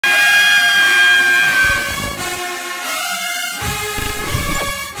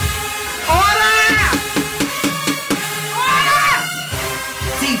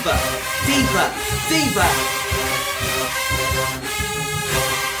diva, diva.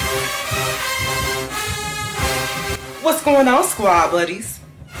 What's going on, squad buddies?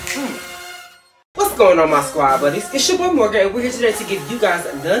 What's going on, my squad buddies? It's your boy Morgan, and we're here today to give you guys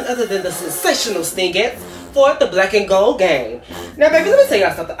none other than the sensational Stingettes for the Black and Gold game. Now, baby, let me tell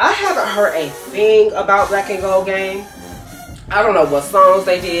y'all something. I haven't heard a thing about Black and Gold game. I don't know what songs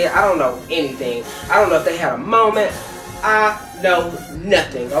they did. I don't know anything. I don't know if they had a moment. I know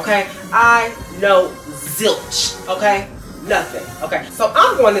nothing, okay? I know zilch, okay? Nothing, okay? So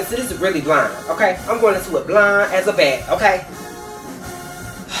I'm going into this really blind, okay? I'm going into it blind as a bat, okay?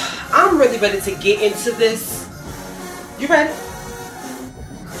 I'm really ready to get into this. You ready?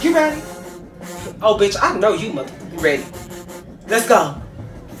 You ready? Oh, bitch, I know you ready. Let's go.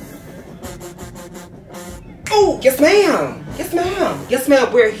 Oh, yes, ma'am. Yes, ma'am. Yes,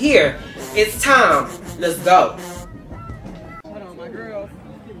 ma'am. We're here. It's time. Let's go. Hold on, my girl.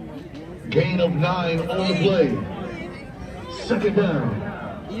 Gain of 9 on the play. Second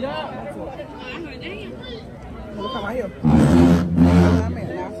down. Eat up. Come on here.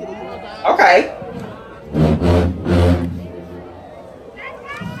 Okay.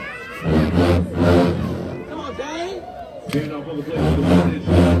 Come on, Dane.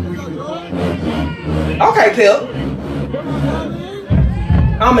 Okay, Pip.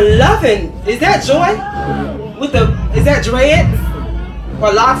 I'm loving. Is that Joy? With the, is that dread?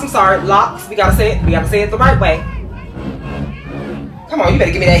 Or locks? I'm sorry, locks. We gotta say it. We gotta say it the right way. Come on, you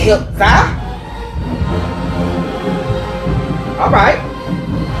better give me that hip, side. All right.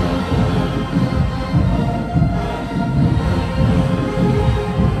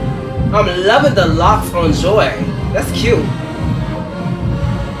 I'm loving the locks on Joy. That's cute.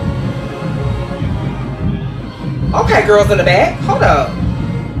 Okay, girls in the back, hold up.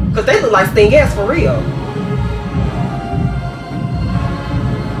 Cause they look like Stingettes for real.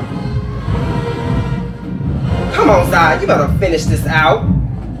 Come on, Zai, you better finish this out.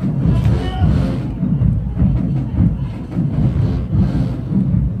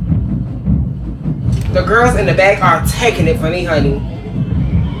 The girls in the back are taking it for me, honey.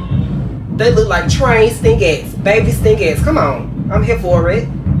 They look like trained Stingettes, baby Stingettes. Come on, I'm here for it.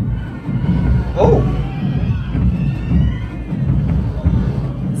 Oh.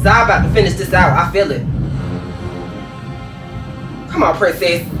 Zai about to finish this out. I feel it. Come on,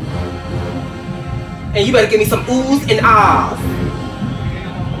 princess. And you better give me some oohs and ahs.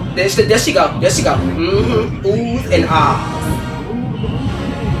 There she go. There she go. Mm-hmm. Oohs and ahs.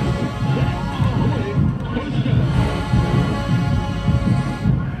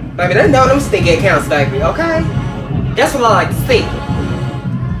 Baby, they know them Stingette counts, baby, okay? That's what I like to see.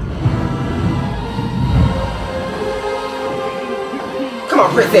 Come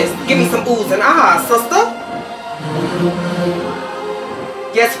on, princess. Give me some oohs and ahs, sister.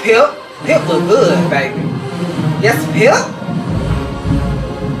 Yes, Pip. Pip look good, baby. Yes, Pip.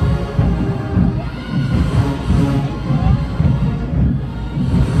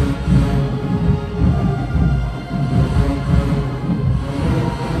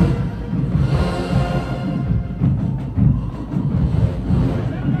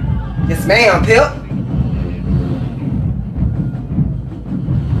 Yes, ma'am, Pip.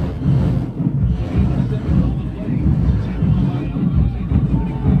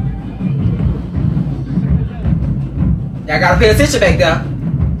 I gotta pay attention back there.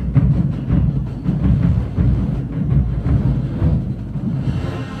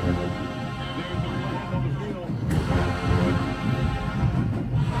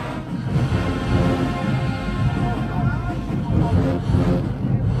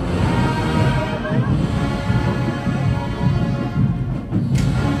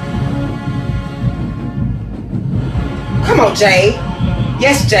 Come on, Jay.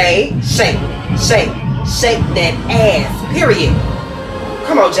 Yes, Jay. Shake, shake. Shake that ass, period.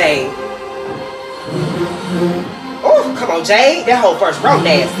 Come on, Jade. Oh, come on, Jade. That whole first row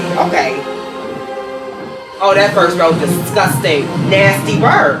nasty. Okay. Oh, that first row disgusting. Nasty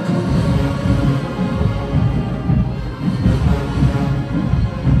work.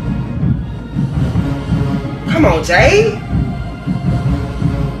 Come on, Jade.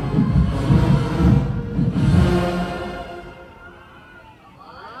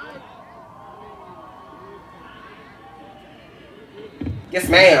 Yes,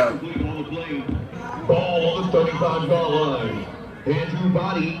 ma'am. Ball on the 35-yard line. Andrew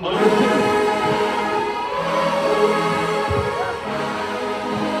Body under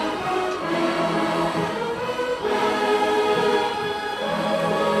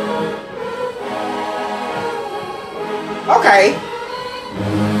Okay.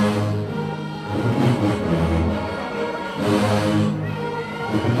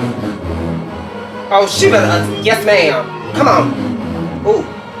 Oh, she better. Yes, ma'am. Come on. Ooh.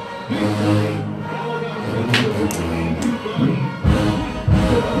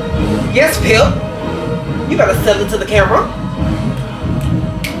 Yes, Pip. You better settle to the camera.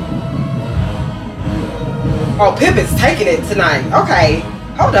 Oh, Pip is taking it tonight. Okay.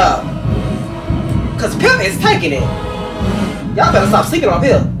 Hold up. Because Pip is taking it. Y'all better stop sleeping on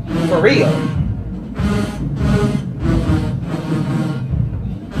Pip. For real.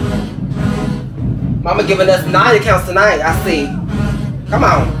 Mama giving us 9 accounts tonight, I see. Come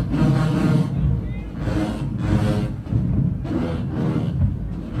on.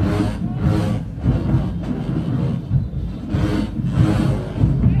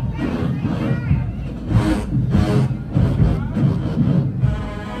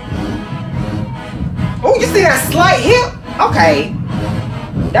 Oh, you see that slight hip? Okay.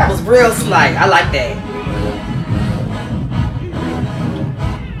 That was real slight. I like that.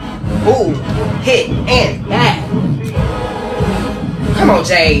 Ooh, hit and back. Come on,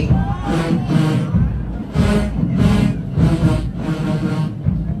 Jade.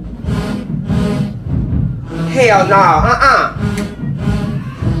 Hell no,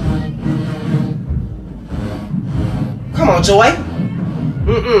 Come on, Joy.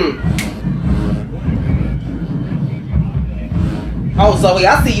 Oh, Zoe,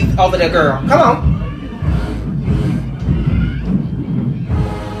 I see you over there, girl. Come on.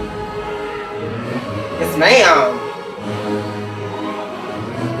 Yes, ma'am.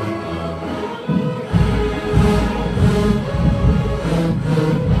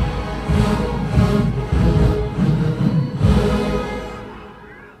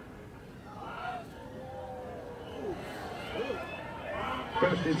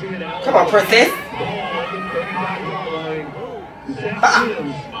 Come on, princess.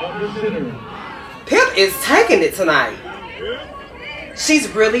 Pip is taking it tonight. She's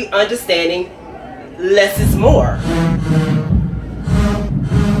really understanding less is more.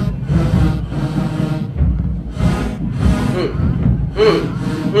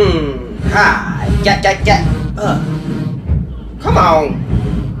 Ha. Get. Come on.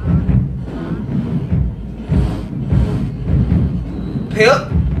 Pip,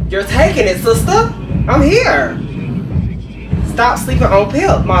 you're taking it, sister. I'm here. Stop sleeping on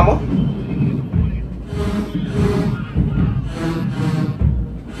Pip, mama.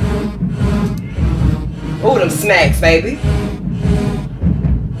 Ooh, them smacks, baby.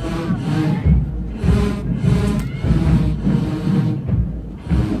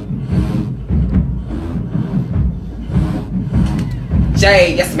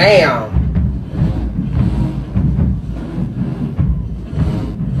 Jay, yes ma'am.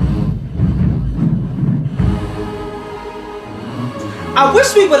 I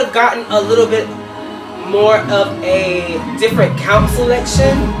wish we would have gotten a little bit more of a different count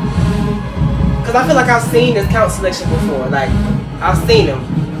selection. Because I feel like I've seen this count selection before. Like, I've seen them.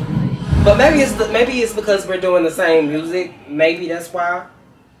 But maybe it's because we're doing the same music. Maybe that's why.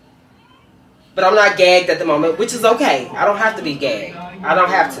 But I'm not gagged at the moment, which is okay. I don't have to be gagged. I don't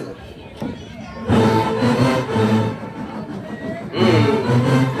have to.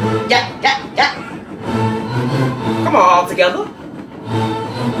 Yeah. Come on, all together.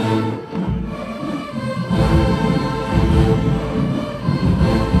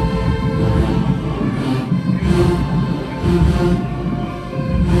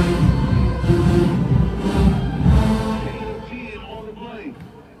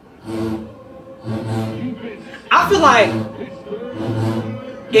 I feel like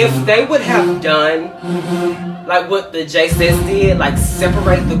if they would have done like what the J6 did, like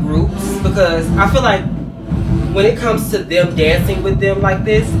separate the groups, because I feel like when it comes to them dancing with them like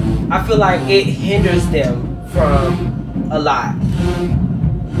this, I feel like it hinders them from a lot.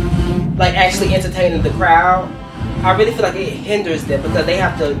 Like actually entertaining the crowd, I really feel like it hinders them because they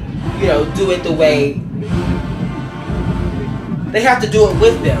have to, you know, do it the way they have to do it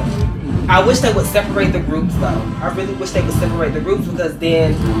with them. I wish they would separate the groups though. I really wish they would separate the groups because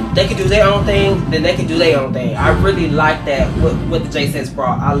then they can do their own thing, then they can do their own thing. I really like that what the J6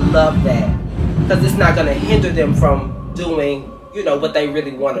 brought. I love that because it's not going to hinder them from doing, you know, what they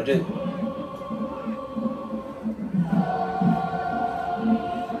really want to do.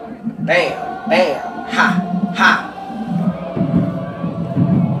 Bam, bam, ha.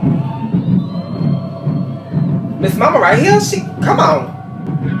 Miss Mama right here, come on.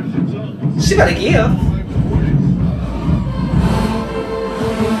 She better give.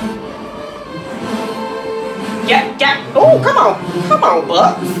 Yeah. Oh, come on,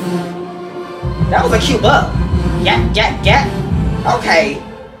 Buck. That was a cute Buck. Yeah. Okay,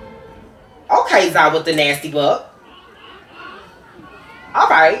 Zai with the nasty Buck. All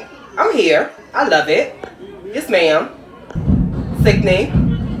right, I'm here. I love it. Yes, ma'am. Sickening.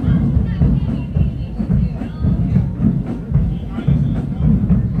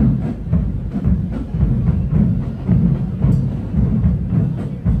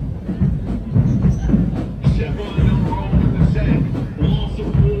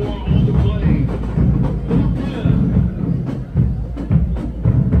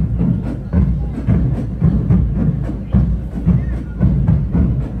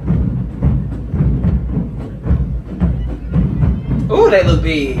 Ooh, they look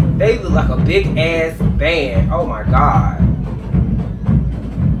big. They look like a big ass band. Oh my god.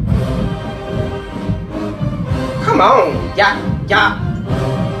 Come on. Yeah.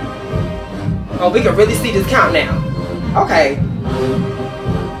 Oh, we can really see this count now. Okay.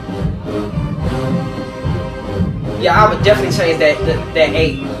 Yeah, I would definitely change that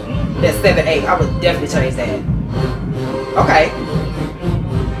 8. That 7, 8. I would definitely change that. Okay.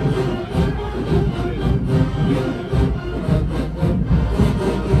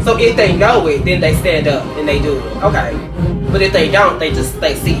 So if they know it, then they stand up and they do it. Okay. But if they don't, they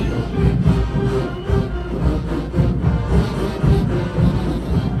see you.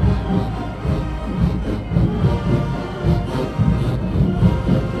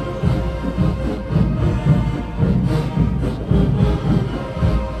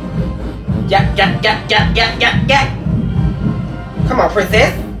 Yeah. Come on,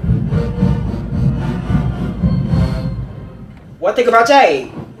 princess. One thing about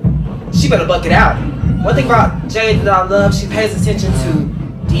Jade, she better buck it out. One thing about Jade that I love, she pays attention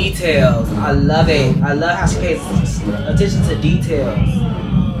to details. I love it. I love how she pays attention to details.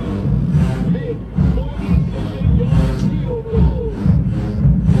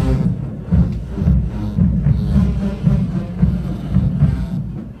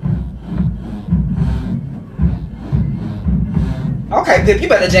 Okay, Pip, you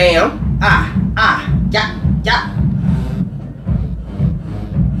better jam. Yeah.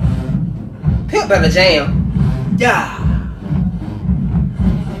 Pip better jam. Yeah.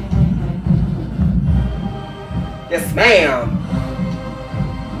 Yes, ma'am.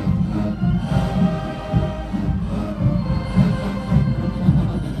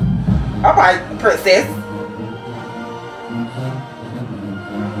 Alright, princess.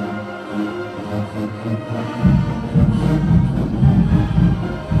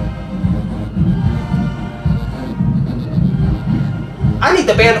 I need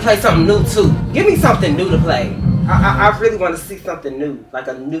the band to play something new too. Give me something new to play. I really want to see something new, like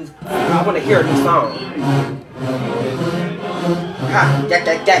a new. I want to hear a new song.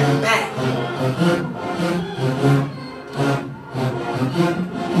 Back.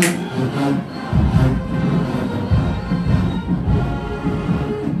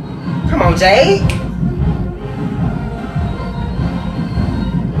 Come on, Jake.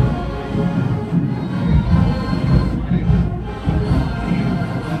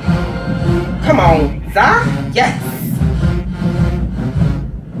 Come on, Zah? Yes.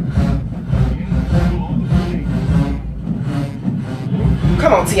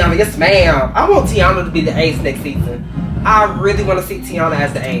 Come on, Tiana. Yes, ma'am. I want Tiana to be the ace next season. I really want to see Tiana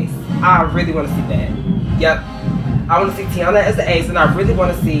as the ace. I really want to see that. Yep. I want to see Tiana as the ace, and I really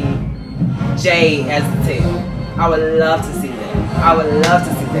want to see Jade as the tail. I would love to see that. I would love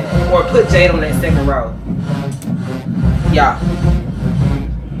to see that. Or put Jade on that second row. Yeah.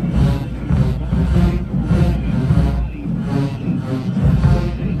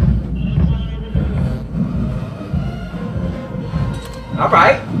 All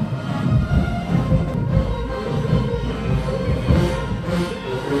right.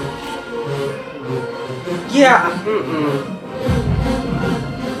 Yeah.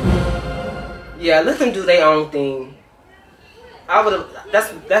 Yeah. Let them do their own thing. I would have.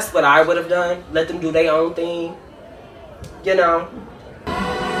 That's what I would have done. Let them do their own thing. You know.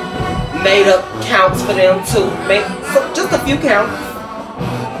 Made up counts for them too. Just a few counts.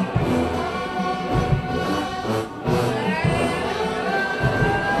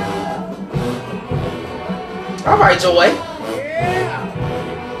 All right, Joy. Yeah.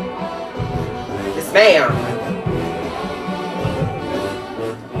 Yes, ma'am.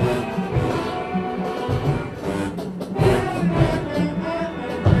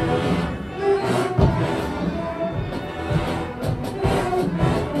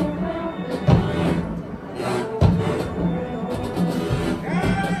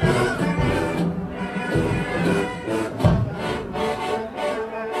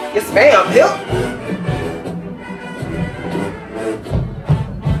 Yes, ma'am. Help.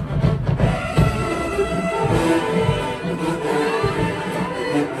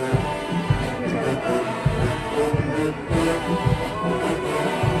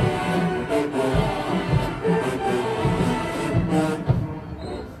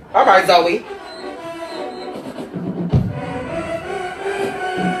 All right, Zoe.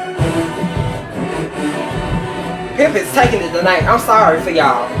 Pimp is taking it tonight. I'm sorry for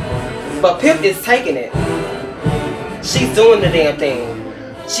y'all, but Pimp is taking it. She's doing the damn thing.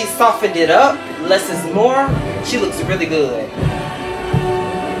 She softened it up. Less is more. She looks really good.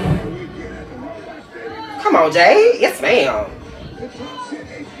 Come on, Jay. Yes, ma'am.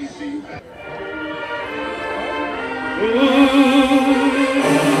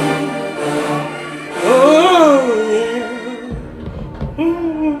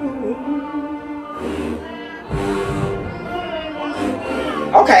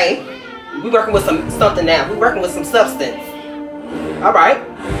 Okay, we working with something now. We working with some substance. All right.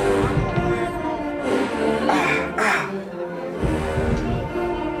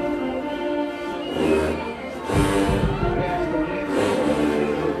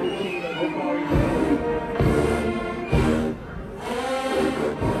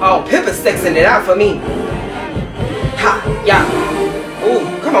 Oh, Pip is sexing it out for me. Ha, yeah.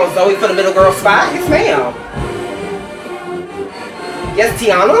 Ooh, come on, Zoe, for the middle girl spot. Yes, ma'am. Yes,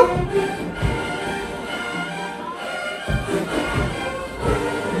 Tiana.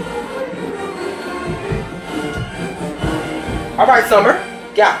 All right, Summer.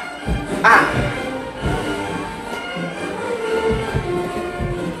 Yeah. Ah.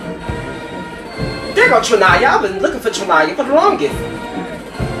 There go Trinaya. I've been looking for Trinaya for the longest.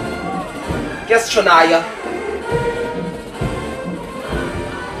 Yes, Trinaya.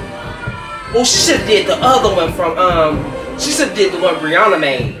 Oh, she should have did the other one from, she should have did the one Brianna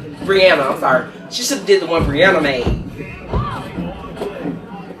made. Brianna, I'm sorry. She should have did the one Brianna made.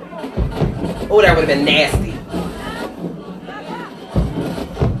 Oh, that would have been nasty.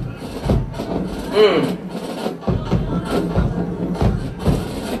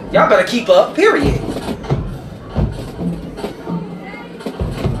 Y'all better keep up, period.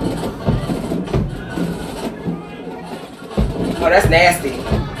 Oh, that's nasty.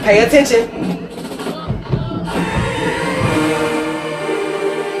 Pay attention.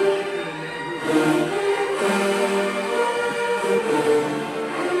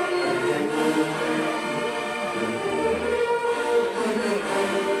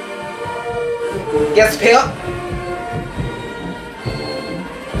 Yes, Pip.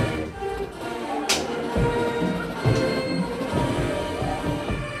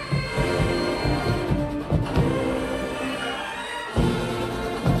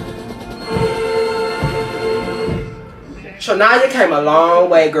 Trinaya came a long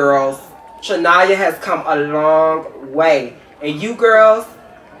way, girls. Trinaya has come a long way. And you girls,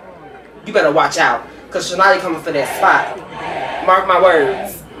 you better watch out. Because Trinaya coming for that spot. Mark my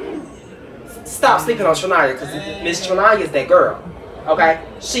words. Stop sleeping on Trinaya, because Miss Trinaya is that girl. Okay?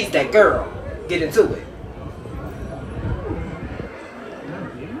 She's that girl. Get into it.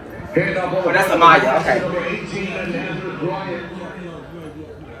 Oh, that's Amaya. Okay.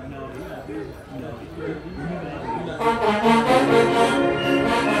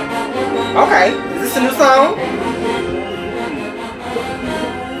 Okay. Is this a new song?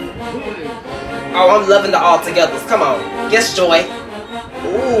 Oh, I'm loving the all-togethers. Come on. Yes, Joy.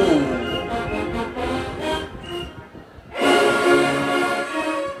 Ooh.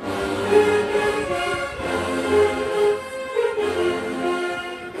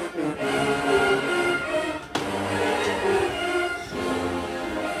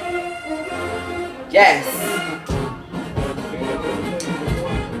 Yes.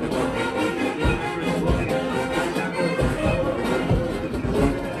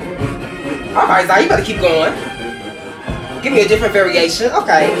 Alright, Zai, you better keep going. Give me a different variation.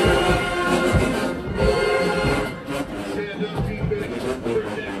 Okay.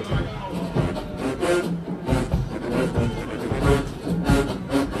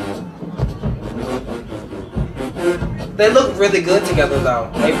 They look really good together, though.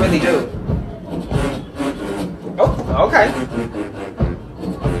 They really do. Oh, okay.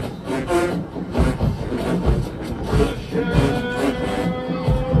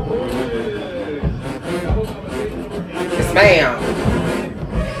 Yes, ma'am.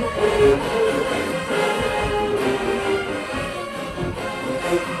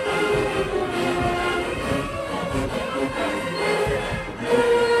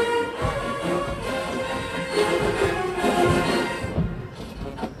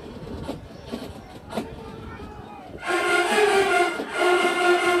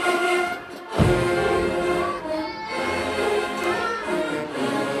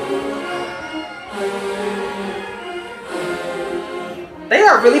 They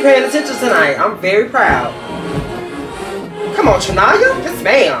are really paying attention tonight. I'm very proud. Come on, Trinaya. Yes,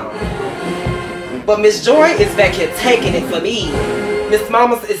 ma'am. But Miss Joy is back here taking it for me. Miss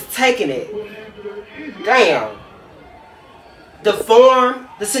Mamas is taking it. Damn. The form,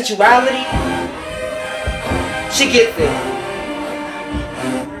 the sensuality, she gets it.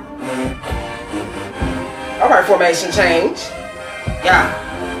 Alright, formation change. Yeah.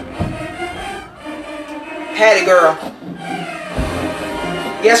 Patty girl.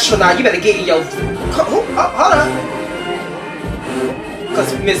 Yes, Trina, you better get in your... Hold up.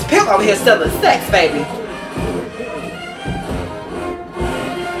 Because Miss Pimp over here selling sex, baby.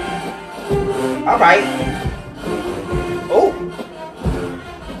 Alright. Oh.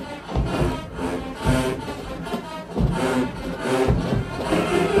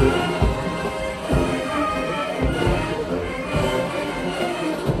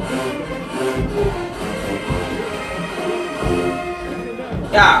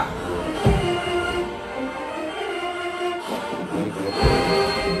 Yeah.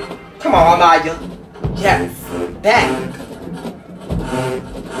 Come on, Amaya. Yes. Back.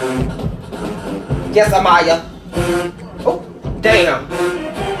 Yes, Amaya. Oh, damn.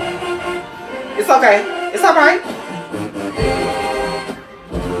 It's okay. It's alright.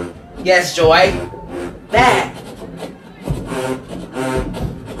 Yes, Joy. Back.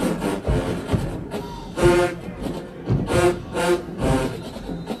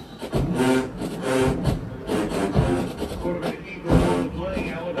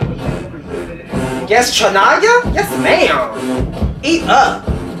 Yes, Trinaya? Yes, ma'am. Eat up.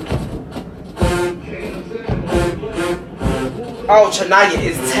 Oh, Trinaya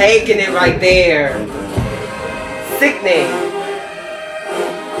is taking it right there. Sickening.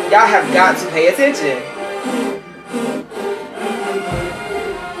 Y'all have got to pay attention.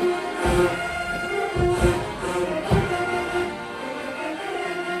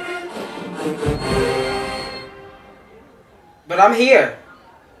 But I'm here.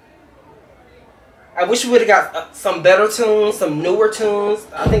 I wish we would have got some better tunes, some newer tunes.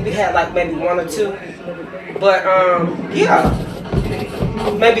 I think we had like maybe one or two. But yeah.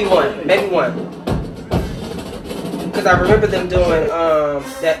 Maybe one. Because I remember them doing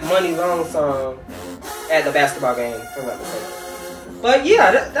that Money Long song at the basketball game, if I'm not mistaken. But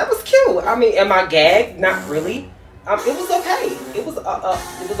yeah, that was cute. I mean, am I gagged? Not really. It was okay. It was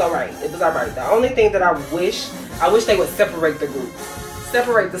alright. It was alright. The only thing that I wish they would separate the groups.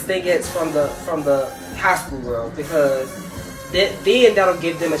 Separate the Stingettes from the high school girls, because then that'll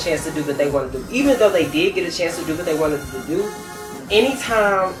give them a chance to do what they want to do. Even though they did get a chance to do what they wanted to do,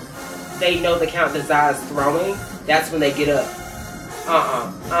 anytime they know the Count Desire's throwing, that's when they get up.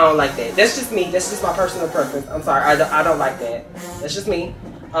 I don't like that. That's just me. That's just my personal preference. I'm sorry. I don't like that. That's just me.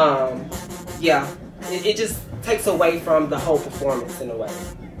 Yeah. It just takes away from the whole performance in a way.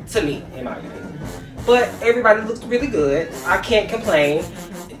 To me, in my opinion. But everybody looks really good. I can't complain.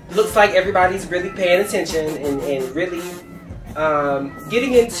 Looks like everybody's really paying attention and really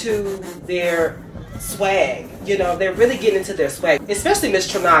getting into their swag. You know, they're really getting into their swag. Especially Miss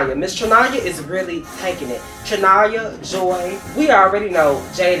Trinaya. Miss Trinaya is really taking it. Trinaya, Joy. We already know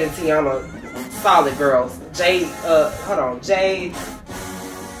Jade and Tiana, solid girls. Jade, Jade,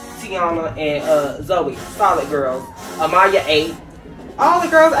 Tiana, and Zoe, solid girls. Amaya, 8. All the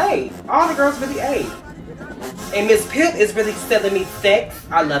girls ate. All the girls really ate. And Miss Pimp is really selling me sex.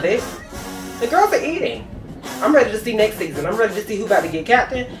 I love it. The girls are eating. I'm ready to see next season. I'm ready to see who about to get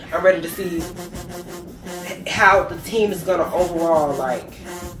captain. I'm ready to see how the team is gonna overall like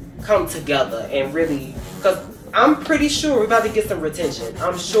come together and really, because I'm pretty sure we're about to get some retention.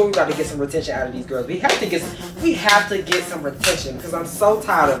 I'm sure we're about to get some retention out of these girls. We have to get some retention, because I'm so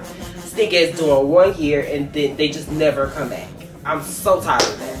tired of Stingettes doing 1 year and then they just never come back. I'm so tired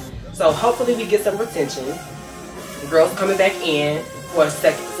of that. So hopefully we get some retention. The girls coming back in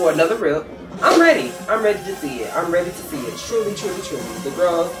for another rip. I'm ready. I'm ready to see it. I'm ready to see it. Truly, truly, truly. The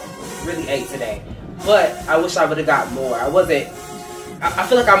girls really ate today. But I wish I would have got more. I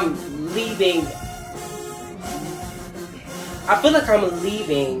feel like I'm leaving. I feel like I'm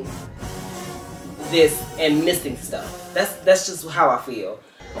leaving this and missing stuff. That's just how I feel.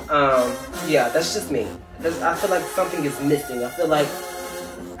 Yeah, that's just me. I feel like something is missing. I feel like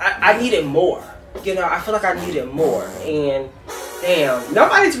I needed more. You know, I feel like I needed more. And damn,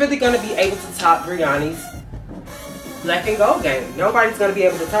 nobody's really going to be able to top Brianni's Black and Gold game. Nobody's going to be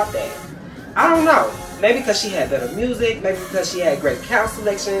able to top that. I don't know. Maybe because she had better music. Maybe because she had great count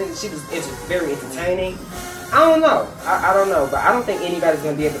selection. She was very entertaining. I don't know. I don't know. But I don't think anybody's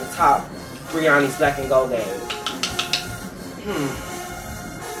going to be able to top Brianni's Black and Gold game.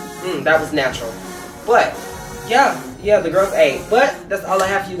 That was natural. But yeah, the girls ate. But that's all I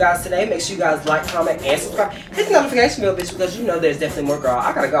have for you guys today. Make sure you guys like, comment, and subscribe. Hit the notification bell, bitch, because you know there's definitely more, girl.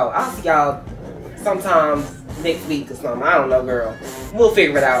 I gotta go. I'll see y'all sometime next week or something. I don't know, girl. We'll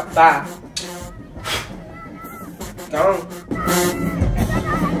figure it out. Bye. Gone.